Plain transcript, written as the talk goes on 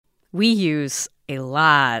We use a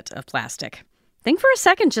lot of plastic. Think for a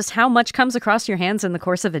second just how much comes across your hands in the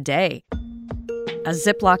course of a day. A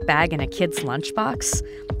Ziploc bag in a kid's lunchbox,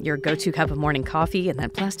 your go-to cup of morning coffee and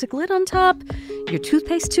that plastic lid on top, your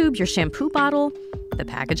toothpaste tube, your shampoo bottle, the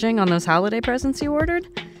packaging on those holiday presents you ordered.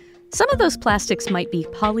 Some of those plastics might be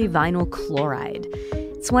polyvinyl chloride.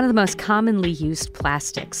 It's one of the most commonly used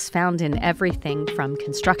plastics, found in everything from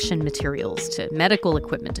construction materials to medical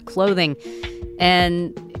equipment to clothing.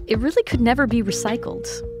 And it really could never be recycled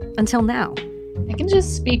until now. I can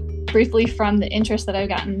just speak briefly from the interest that I've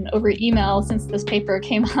gotten over email since this paper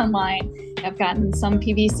came online. I've gotten some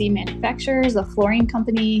PVC manufacturers, a flooring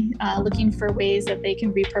company, looking for ways that they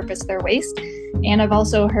can repurpose their waste. And I've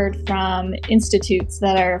also heard from institutes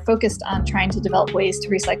that are focused on trying to develop ways to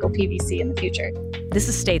recycle PVC in the future. This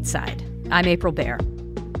is Stateside. I'm April Baer.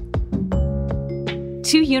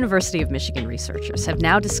 Two University of Michigan researchers have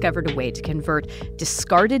now discovered a way to convert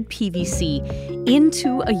discarded PVC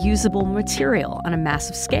into a usable material on a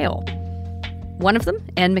massive scale. One of them,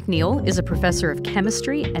 Anne McNeil, is a professor of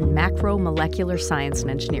chemistry and macromolecular science and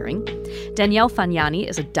engineering. Danielle Fagnani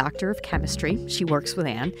is a doctor of chemistry. She works with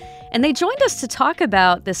Anne. And they joined us to talk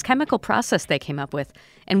about this chemical process they came up with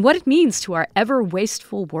and what it means to our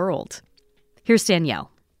ever-wasteful world. Here's Danielle.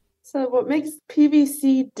 So what makes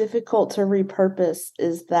PVC difficult to repurpose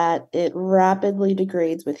is that it rapidly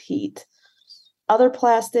degrades with heat. Other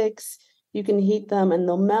plastics, you can heat them and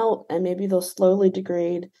they'll melt and maybe they'll slowly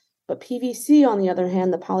degrade. But PVC, on the other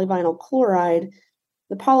hand, the polyvinyl chloride,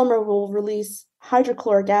 the polymer will release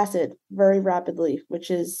hydrochloric acid very rapidly, which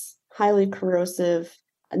is highly corrosive,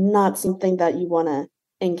 not something that you want to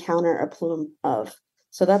encounter a plume of.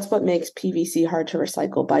 So that's what makes PVC hard to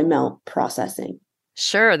recycle by melt processing.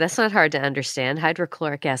 Sure, that's not hard to understand.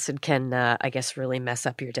 Hydrochloric acid can, really mess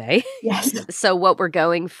up your day. Yes. So what we're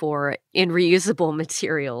going for in reusable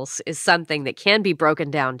materials is something that can be broken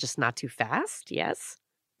down, just not too fast, yes?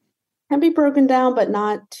 Can be broken down, but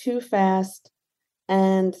not too fast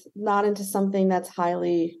and not into something that's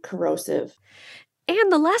highly corrosive.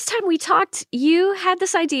 And the last time we talked, you had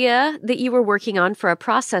this idea that you were working on for a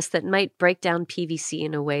process that might break down PVC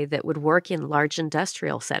in a way that would work in large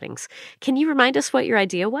industrial settings. Can you remind us what your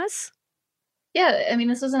idea was? Yeah, I mean,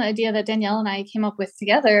 this was an idea that Danielle and I came up with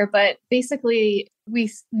together, but basically we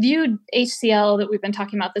viewed HCl that we've been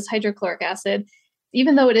talking about, this hydrochloric acid.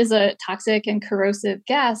 Even though it is a toxic and corrosive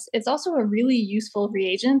gas, it's also a really useful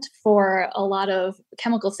reagent for a lot of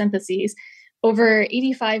chemical syntheses. Over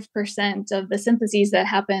 85% of the syntheses that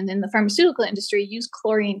happen in the pharmaceutical industry use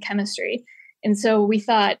chlorine chemistry. And so we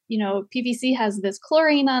thought, PVC has this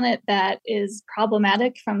chlorine on it that is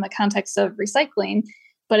problematic from the context of recycling,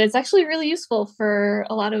 but it's actually really useful for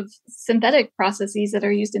a lot of synthetic processes that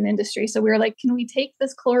are used in industry. So we were like, can we take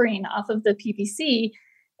this chlorine off of the PVC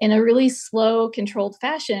in a really slow, controlled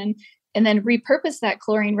fashion and then repurpose that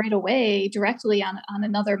chlorine right away directly on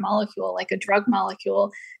another molecule, like a drug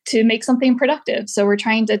molecule, to make something productive. So we're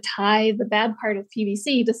trying to tie the bad part of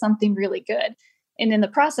PVC to something really good. And in the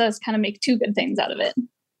process, kind of make two good things out of it.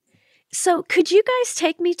 So could you guys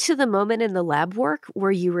take me to the moment in the lab work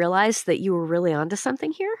where you realized that you were really onto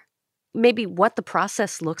something here? Maybe what the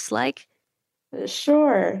process looks like?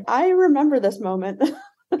 Sure. I remember this moment.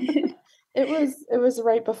 It was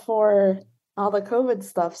right before all the COVID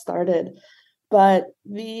stuff started, but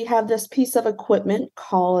we have this piece of equipment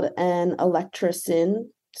called an electrosyn.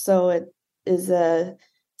 So it is a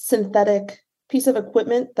synthetic piece of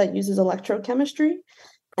equipment that uses electrochemistry.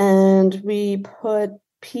 And we put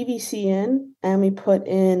PVC in and we put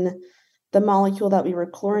in the molecule that we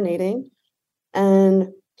were chlorinating and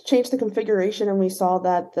changed the configuration. And we saw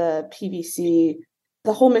that the PVC,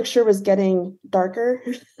 the whole mixture was getting darker.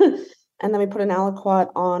 And then we put an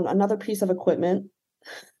aliquot on another piece of equipment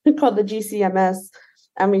called the GCMS,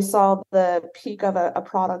 and we saw the peak of a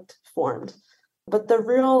product formed. But the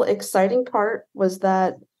real exciting part was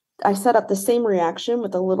that I set up the same reaction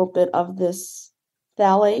with a little bit of this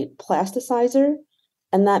phthalate plasticizer,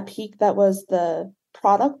 and that peak that was the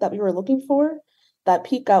product that we were looking for, that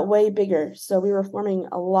peak got way bigger. So we were forming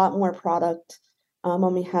a lot more product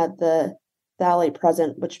when we had the phthalate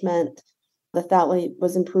present, which meant the phthalate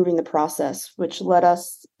was improving the process, which led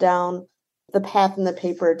us down the path in the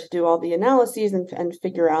paper to do all the analyses and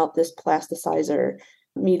figure out this plasticizer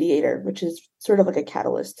mediator, which is sort of like a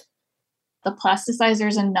catalyst. The plasticizer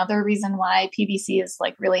is another reason why PVC is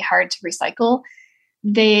really hard to recycle.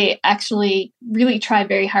 They actually really try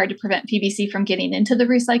very hard to prevent PVC from getting into the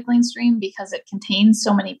recycling stream because it contains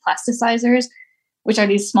so many plasticizers, which are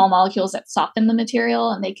these small molecules that soften the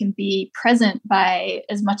material, and they can be present by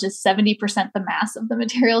as much as 70% the mass of the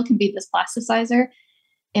material can be this plasticizer.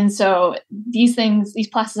 And so these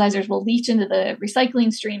plasticizers will leach into the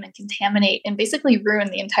recycling stream and contaminate and basically ruin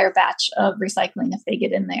the entire batch of recycling if they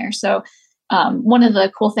get in there. So one of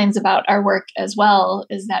the cool things about our work as well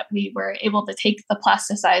is that we were able to take the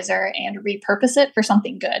plasticizer and repurpose it for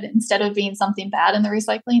something good. Instead of being something bad in the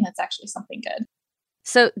recycling, it's actually something good.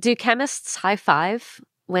 So do chemists high five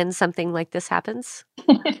when something like this happens?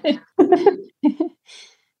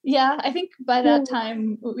 Yeah, I think by that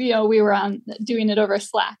time, we were on doing it over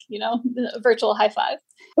Slack, the virtual high five.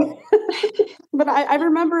 But I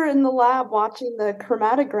remember in the lab watching the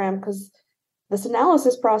chromatogram, because this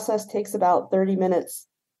analysis process takes about 30 minutes.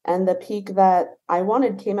 And the peak that I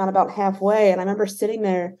wanted came out about halfway. And I remember sitting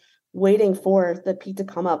there waiting for the peak to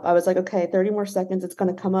come up. I was like, okay, 30 more seconds, it's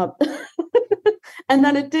going to come up. And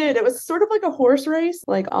then it did. It was sort of like a horse race.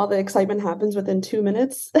 Like all the excitement happens within 2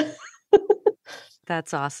 minutes.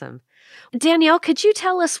 That's awesome. Danielle, could you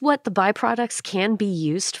tell us what the byproducts can be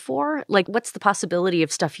used for? Like, what's the possibility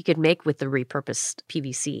of stuff you could make with the repurposed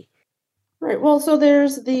PVC? Right. Well, so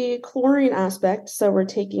there's the chlorine aspect. So we're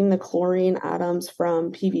taking the chlorine atoms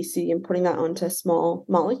from PVC and putting that onto small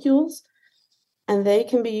molecules. And they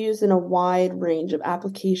can be used in a wide range of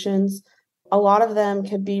applications. A lot of them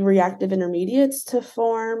could be reactive intermediates to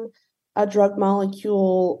form a drug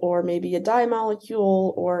molecule or maybe a dye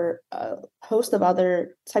molecule or a host of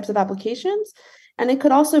other types of applications. And it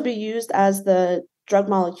could also be used as the drug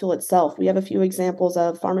molecule itself. We have a few examples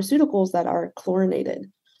of pharmaceuticals that are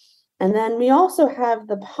chlorinated. And then we also have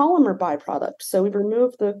the polymer byproduct. So we've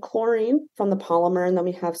removed the chlorine from the polymer, and then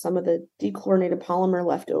we have some of the dechlorinated polymer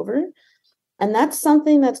left over. And that's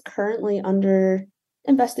something that's currently under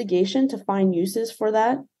investigation to find uses for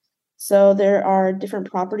that. So there are different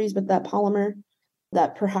properties with that polymer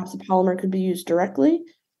that perhaps the polymer could be used directly.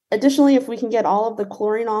 Additionally, if we can get all of the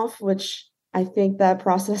chlorine off, which I think that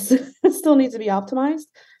process still needs to be optimized,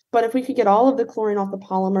 but if we could get all of the chlorine off the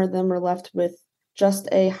polymer, then we're left with just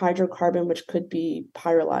a hydrocarbon, which could be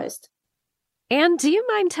pyrolyzed. Anne, do you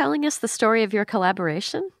mind telling us the story of your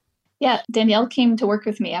collaboration? Yeah, Danielle came to work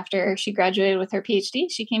with me after she graduated with her PhD.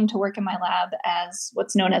 She came to work in my lab as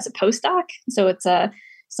what's known as a postdoc. So it's a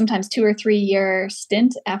sometimes 2 or 3 year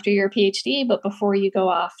stint after your PhD, but before you go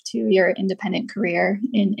off to your independent career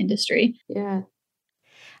in industry. Yeah.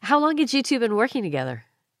 How long had you two been working together?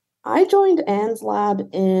 I joined Anne's lab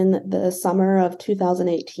in the summer of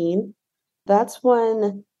 2018. That's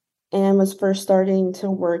when Anne was first starting to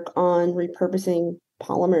work on repurposing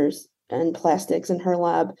polymers and plastics in her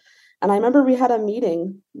lab. And I remember we had a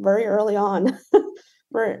meeting very early on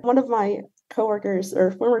where one of my coworkers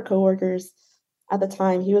or former coworkers at the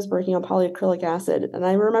time, he was working on polyacrylic acid. And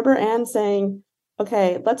I remember Anne saying,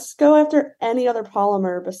 okay, let's go after any other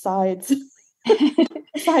polymer besides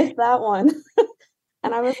that one.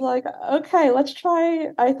 And I was like, okay, let's try.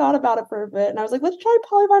 I thought about it for a bit and I was like, let's try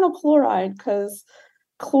polyvinyl chloride because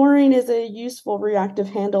chlorine is a useful reactive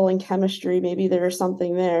handle in chemistry. Maybe there's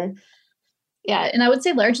something there. Yeah, and I would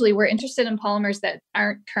say largely we're interested in polymers that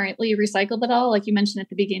aren't currently recycled at all. Like you mentioned at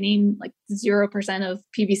the beginning, like 0% of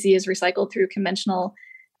PVC is recycled through conventional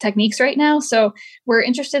techniques right now. So we're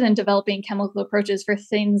interested in developing chemical approaches for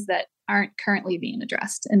things that aren't currently being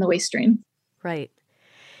addressed in the waste stream. Right.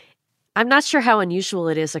 I'm not sure how unusual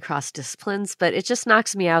it is across disciplines, but it just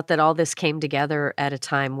knocks me out that all this came together at a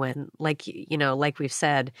time when, like we've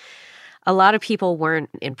said, a lot of people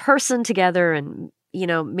weren't in person together and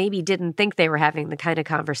maybe didn't think they were having the kind of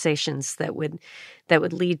conversations that would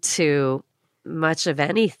lead to much of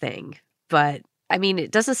anything. But I mean,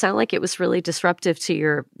 it doesn't sound like it was really disruptive to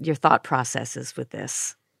your thought processes with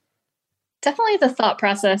this. Definitely the thought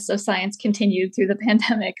process of science continued through the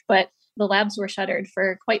pandemic, but the labs were shuttered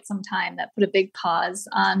for quite some time. That put a big pause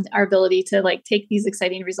on our ability to take these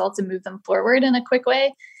exciting results and move them forward in a quick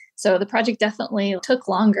way. So the project definitely took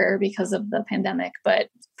longer because of the pandemic, but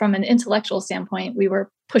from an intellectual standpoint, we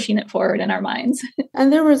were pushing it forward in our minds.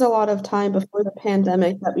 And there was a lot of time before the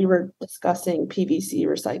pandemic that we were discussing PVC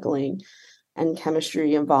recycling and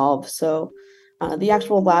chemistry involved. So the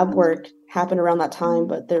actual lab work happened around that time,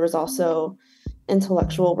 but there was also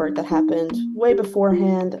intellectual work that happened way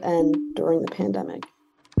beforehand and during the pandemic.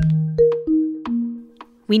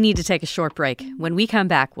 We need to take a short break. When we come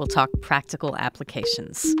back, we'll talk practical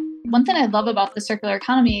applications. One thing I love about the circular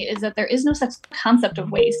economy is that there is no such concept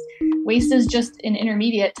of waste. Waste is just an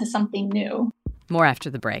intermediate to something new. More after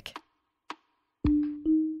the break.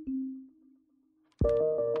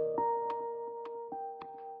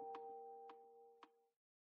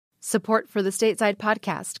 Support for the Stateside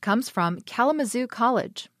podcast comes from Kalamazoo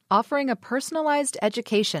College, offering a personalized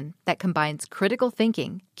education that combines critical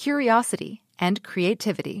thinking, curiosity, and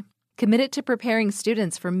creativity. committed to preparing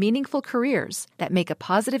students for meaningful careers that make a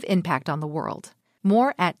positive impact on the world.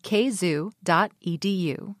 More at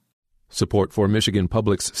kzoo.edu. Support for Michigan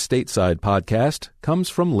Public's Stateside podcast comes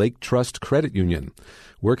from Lake Trust Credit Union,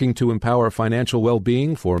 working to empower financial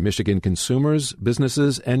well-being for Michigan consumers,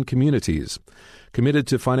 businesses, and communities. Committed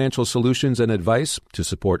to financial solutions and advice to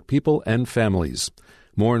support people and families.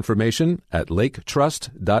 More information at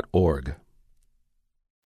laketrust.org.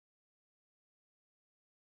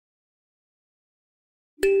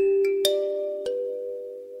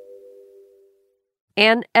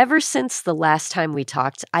 And ever since the last time we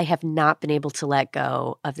talked, I have not been able to let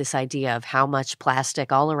go of this idea of how much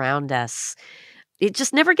plastic all around us, it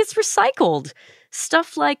just never gets recycled.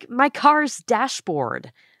 Stuff like my car's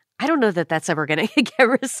dashboard. I don't know that that's ever going to get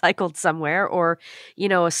recycled somewhere. Or,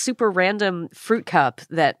 a super random fruit cup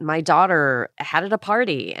that my daughter had at a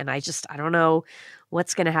party. And I don't know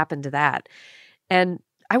what's going to happen to that. And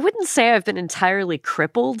I wouldn't say I've been entirely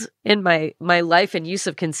crippled in my life and use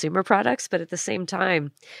of consumer products, but at the same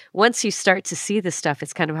time, once you start to see this stuff,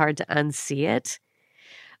 it's kind of hard to unsee it.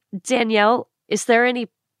 Danielle, is there any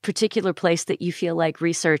particular place that you feel like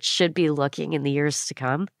research should be looking in the years to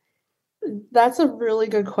come? That's a really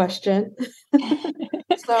good question.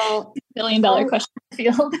 So, $1 billion question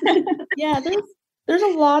field. Yeah, there's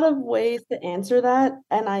a lot of ways to answer that,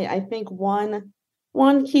 and I think one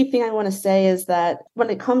key thing I want to say is that when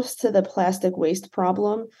it comes to the plastic waste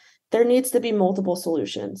problem, there needs to be multiple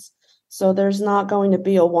solutions. So there's not going to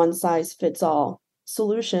be a one-size-fits-all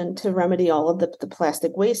solution to remedy all of the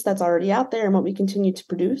plastic waste that's already out there and what we continue to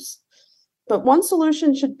produce. But one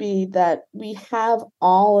solution should be that we have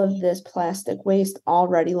all of this plastic waste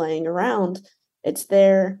already laying around. It's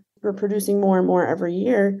there. We're producing more and more every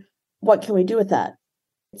year. What can we do with that?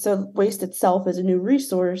 So waste itself is a new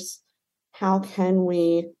resource. How can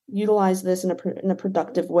we utilize this in a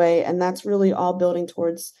productive way? And that's really all building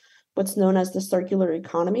towards what's known as the circular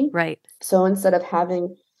economy. Right. So instead of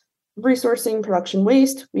having resourcing production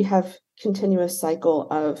waste, we have continuous cycle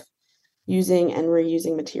of using and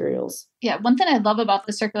reusing materials. Yeah, one thing I love about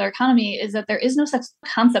the circular economy is that there is no such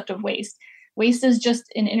concept of waste. Waste is just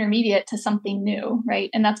an intermediate to something new, right?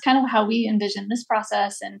 And that's kind of how we envision this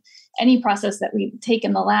process, and any process that we take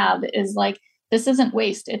in the lab is like, this isn't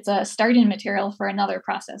waste. It's a starting material for another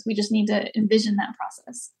process. We just need to envision that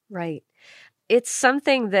process. Right. It's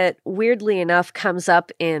something that weirdly enough comes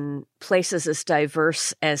up in places as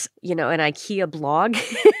diverse as, an IKEA blog.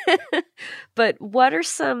 But what are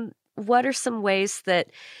some ways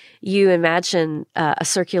that you imagine a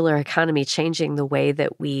circular economy changing the way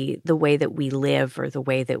that we live or the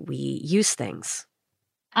way that we use things?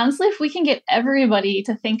 Honestly, if we can get everybody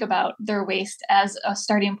to think about their waste as a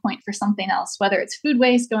starting point for something else, whether it's food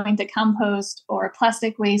waste going to compost or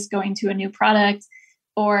plastic waste going to a new product,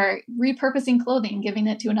 or repurposing clothing, giving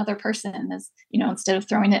it to another person as, instead of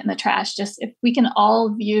throwing it in the trash, just if we can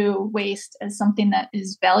all view waste as something that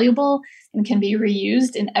is valuable and can be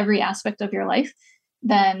reused in every aspect of your life,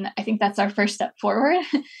 then I think that's our first step forward.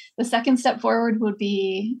 The second step forward would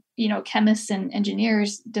be, chemists and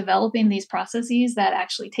engineers developing these processes that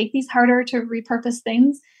actually take these harder to repurpose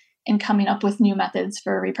things and coming up with new methods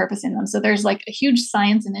for repurposing them. So there's like a huge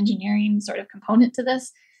science and engineering sort of component to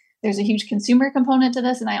this. There's a huge consumer component to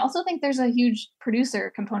this. And I also think there's a huge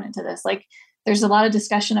producer component to this. Like, there's a lot of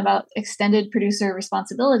discussion about extended producer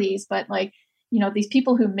responsibilities, but these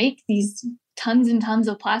people who make these tons and tons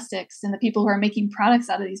of plastics and the people who are making products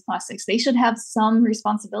out of these plastics, they should have some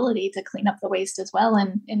responsibility to clean up the waste as well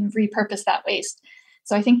and repurpose that waste.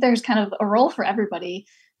 So I think there's kind of a role for everybody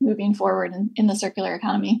moving forward in the circular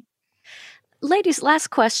economy. Ladies, last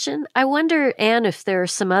question. I wonder, Anne, if there are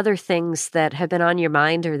some other things that have been on your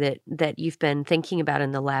mind or that you've been thinking about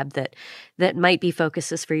in the lab that might be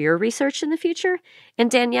focuses for your research in the future.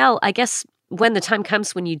 And Danielle, I guess when the time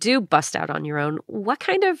comes when you do bust out on your own, what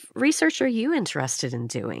kind of research are you interested in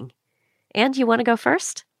doing? Anne, you want to go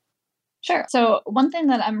first? Sure. So one thing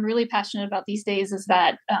that I'm really passionate about these days is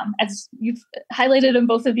that, as you've highlighted in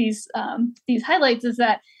both of these highlights, is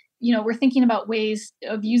that we're thinking about ways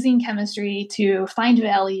of using chemistry to find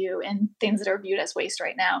value in things that are viewed as waste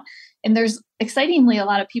right now. And there's excitingly a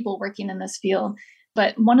lot of people working in this field.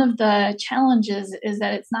 But one of the challenges is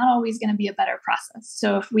that it's not always going to be a better process.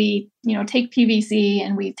 So if we, take PVC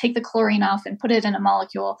and we take the chlorine off and put it in a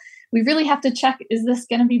molecule, we really have to check, is this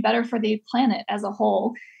going to be better for the planet as a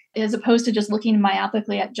whole? As opposed to just looking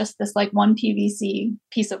myopically at just this like one PVC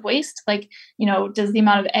piece of waste. Like, does the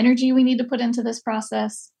amount of energy we need to put into this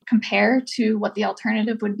process compare to what the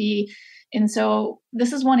alternative would be? And so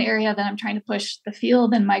this is one area that I'm trying to push the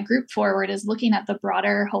field and my group forward, is looking at the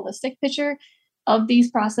broader holistic picture. of these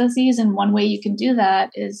processes. And one way you can do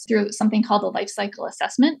that is through something called a life cycle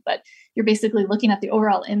assessment, but you're basically looking at the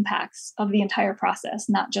overall impacts of the entire process,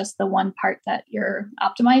 not just the one part that you're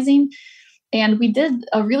optimizing. And we did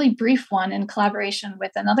a really brief one in collaboration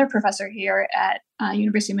with another professor here at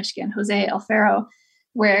University of Michigan, Jose Alfaro,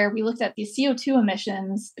 where we looked at the CO2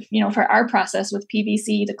 emissions, for our process with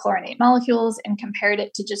PVC to chlorinate molecules and compared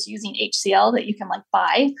it to just using HCl that you can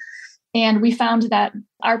buy. And we found that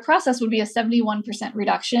our process would be a 71%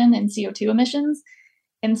 reduction in CO2 emissions.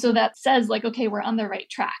 And so that says okay, we're on the right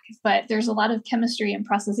track, but there's a lot of chemistry and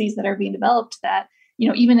processes that are being developed that,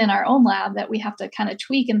 even in our own lab, that we have to kind of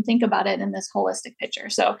tweak and think about it in this holistic picture.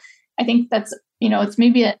 So I think that's, it's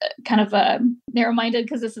maybe a kind of a narrow-minded,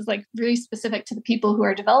 because this is really specific to the people who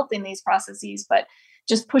are developing these processes, but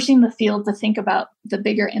just pushing the field to think about the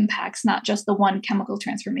bigger impacts, not just the one chemical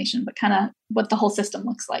transformation, but kind of what the whole system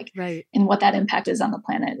looks like. Right. And what that impact is on the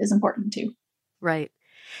planet is important too. Right.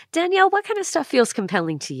 Danielle, what kind of stuff feels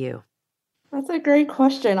compelling to you? That's a great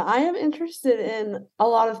question. I am interested in a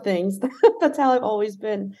lot of things. That's how I've always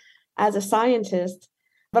been as a scientist.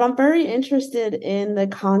 But I'm very interested in the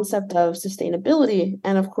concept of sustainability.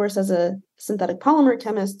 And of course, as a synthetic polymer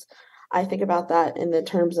chemist, I think about that in the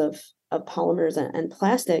terms of polymers and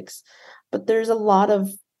plastics. But there's a lot of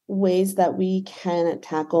ways that we can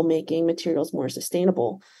tackle making materials more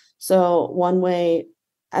sustainable. So one way,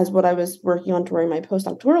 as what I was working on during my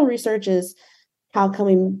postdoctoral research, is how can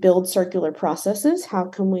we build circular processes? How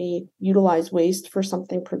can we utilize waste for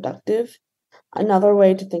something productive? Another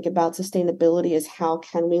way to think about sustainability is how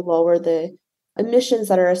can we lower the emissions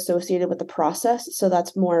that are associated with the process? So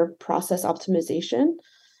that's more process optimization,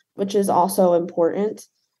 which is also important.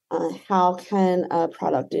 How can a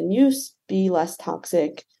product in use be less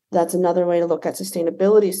toxic? That's another way to look at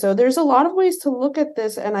sustainability. So there's a lot of ways to look at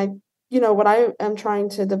this. And what I am trying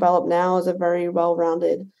to develop now is a very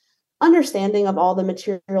well-rounded understanding of all the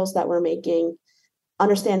materials that we're making,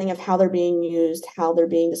 understanding of how they're being used, how they're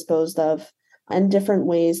being disposed of, and different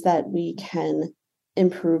ways that we can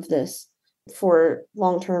improve this for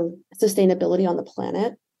long-term sustainability on the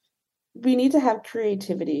planet. We need to have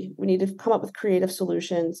creativity. We need to come up with creative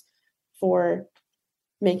solutions for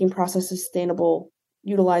making processes sustainable,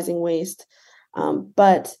 utilizing waste.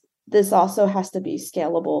 But this also has to be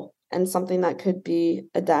scalable and something that could be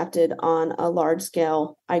adapted on a large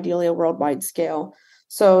scale, ideally a worldwide scale.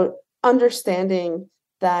 So understanding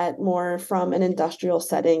that more from an industrial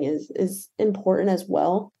setting is important as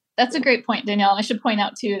well. That's a great point, Danielle. I should point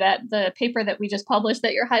out too that the paper that we just published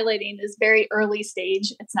that you're highlighting is very early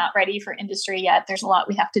stage. It's not ready for industry yet. There's a lot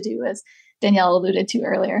we have to do, as Danielle alluded to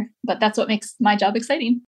earlier, but that's what makes my job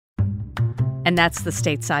exciting. And that's the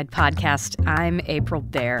Stateside Podcast. I'm April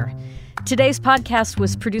Baer. Today's podcast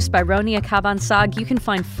was produced by Ronia Kabansag. You can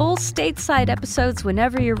find full Stateside episodes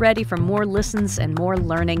whenever you're ready for more listens and more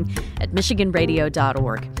learning at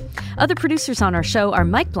michiganradio.org. Other producers on our show are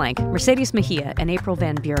Mike Blank, Mercedes Mejia, and April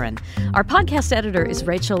Van Buren. Our podcast editor is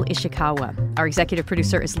Rachel Ishikawa. Our executive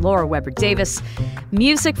producer is Laura Weber Davis.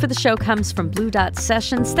 Music for the show comes from Blue Dot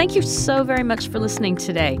Sessions. Thank you so very much for listening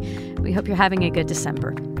today. We hope you're having a good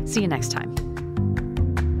December. See you next time.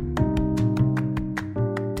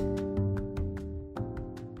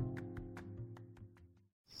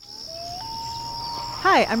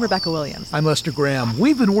 Hi, I'm Rebecca Williams. I'm Lester Graham.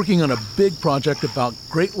 We've been working on a big project about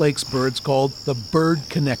Great Lakes birds called the Bird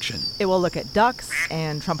Connection. It will look at ducks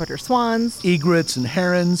and trumpeter swans, Egrets and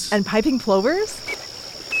herons. And piping plovers.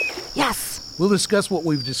 Yes! We'll discuss what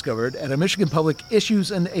we've discovered at a Michigan Public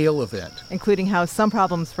Issues and Ale event, including how some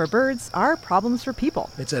problems for birds are problems for people.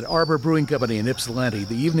 It's at Arbor Brewing Company in Ypsilanti,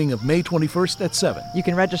 the evening of May 21st at 7. You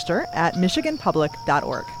can register at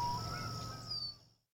michiganpublic.org.